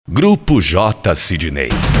Grupo J. Sidney.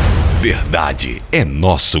 Verdade é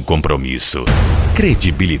nosso compromisso.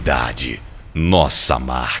 Credibilidade, nossa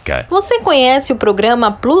marca. Você conhece o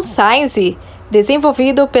programa Plus Size?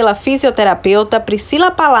 Desenvolvido pela fisioterapeuta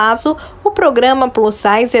Priscila Palazzo, o programa Plus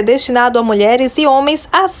Size é destinado a mulheres e homens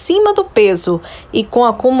acima do peso e com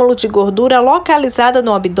acúmulo de gordura localizada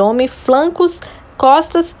no abdômen, flancos,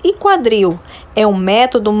 costas e quadril. É o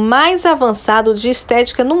método mais avançado de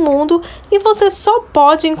estética no mundo e você só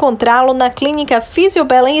pode encontrá-lo na clínica Fisio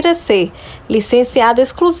Bela em Irecê, licenciada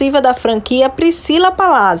exclusiva da franquia Priscila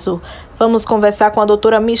Palazzo. Vamos conversar com a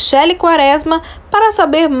Dra Michelle Quaresma para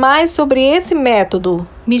saber mais sobre esse método.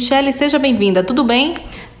 Michelle, seja bem-vinda, tudo bem?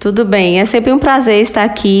 Tudo bem, é sempre um prazer estar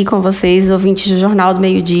aqui com vocês, ouvintes do Jornal do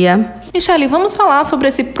Meio-Dia. Michelle, vamos falar sobre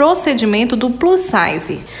esse procedimento do plus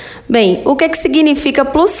size. Bem, o que significa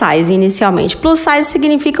plus size inicialmente? Plus size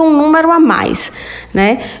significa um número a mais,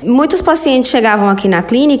 né? Muitos pacientes chegavam aqui na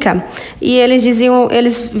clínica e eles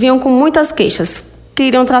vinham com muitas queixas.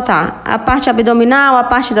 Queriam tratar a parte abdominal, a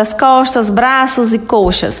parte das costas, braços e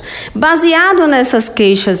coxas. Baseado nessas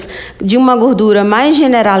queixas de uma gordura mais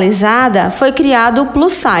generalizada, foi criado o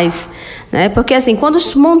plus size, né? Porque assim, quando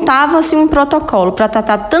montava-se um protocolo para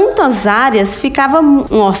tratar tantas áreas, ficava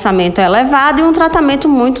um orçamento elevado e um tratamento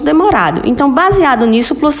muito demorado. Então, baseado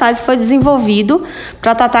nisso, o plus size foi desenvolvido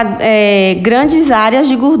para tratar grandes áreas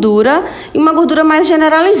de gordura e uma gordura mais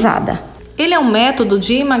generalizada. Ele é um método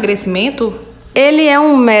de emagrecimento? Ele é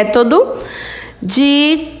um método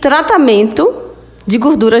de tratamento de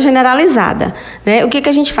gordura generalizada, né? O que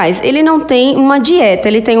a gente faz? Ele não tem uma dieta,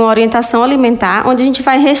 ele tem uma orientação alimentar, onde a gente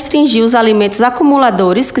vai restringir os alimentos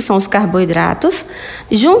acumuladores, que são os carboidratos,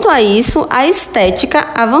 junto a isso, a estética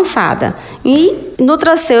avançada e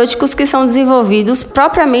nutracêuticos que são desenvolvidos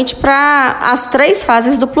propriamente para as 3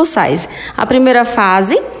 fases do plus size. A primeira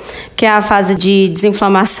fase, que é a fase de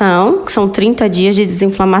desinflamação, que são 30 dias de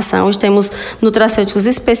desinflamação, nós temos nutracêuticos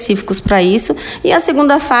específicos para isso. E a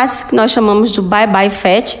segunda fase, que nós chamamos de bye-bye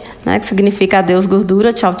fat, né, que significa adeus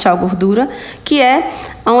gordura, tchau, tchau gordura, que é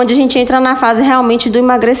onde a gente entra na fase realmente do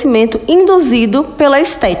emagrecimento induzido pela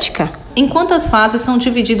estética. Em quantas fases são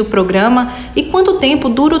dividido o programa e quanto tempo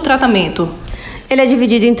dura o tratamento? Ele é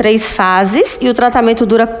dividido em 3 fases e o tratamento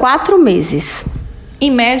dura 4 meses. Em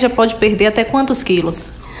média, pode perder até quantos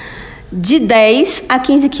quilos? De 10 a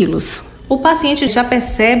 15 quilos. O paciente já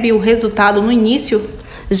percebe o resultado no início?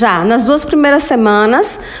 Já, nas 2 primeiras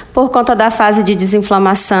semanas, por conta da fase de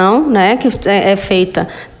desinflamação, né, que é feita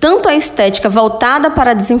tanto a estética voltada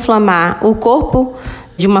para desinflamar o corpo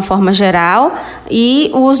de uma forma geral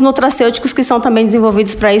e os nutracêuticos que são também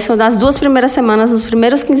desenvolvidos para isso, nas 2 primeiras semanas, nos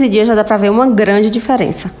primeiros 15 dias já dá para ver uma grande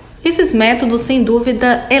diferença. Esses métodos, sem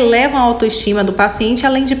dúvida, elevam a autoestima do paciente,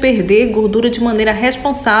 além de perder gordura de maneira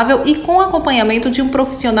responsável e com acompanhamento de um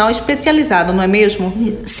profissional especializado, não é mesmo?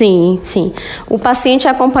 Sim, sim. O paciente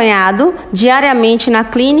é acompanhado diariamente na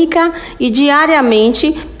clínica e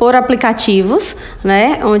diariamente por aplicativos,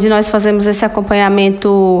 né? Onde nós fazemos esse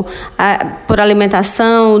acompanhamento por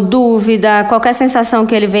alimentação, dúvida, qualquer sensação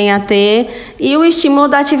que ele venha a ter e o estímulo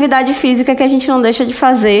da atividade física que a gente não deixa de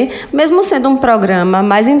fazer, mesmo sendo um programa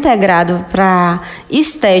mais integrado para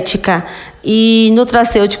estética e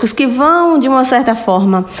nutracêuticos que vão, de uma certa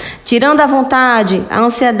forma, tirando a vontade, a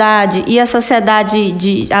ansiedade e a saciedade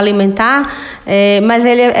de alimentar, mas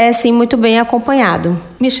ele é, sim, muito bem acompanhado.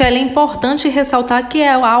 Michelle, é importante ressaltar que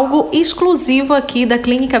é algo exclusivo aqui da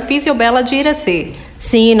Clínica Fisio Bela de Irecê.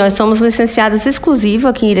 Sim, nós somos licenciados exclusivos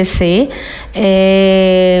aqui em Irecê.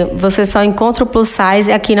 Você só encontra o plus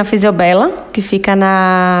size aqui na Fisio Bela, que fica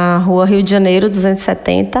na Rua Rio de Janeiro,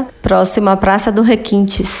 270, próximo à Praça do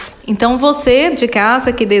Requintes. Então você de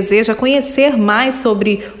casa que deseja conhecer mais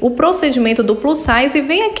sobre o procedimento do plus size,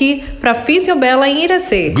 vem aqui para Fisio Bela em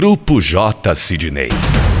Irecê. Grupo J. Sidney.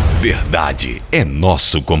 Verdade é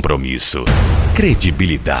nosso compromisso.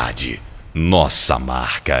 Credibilidade, nossa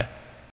marca.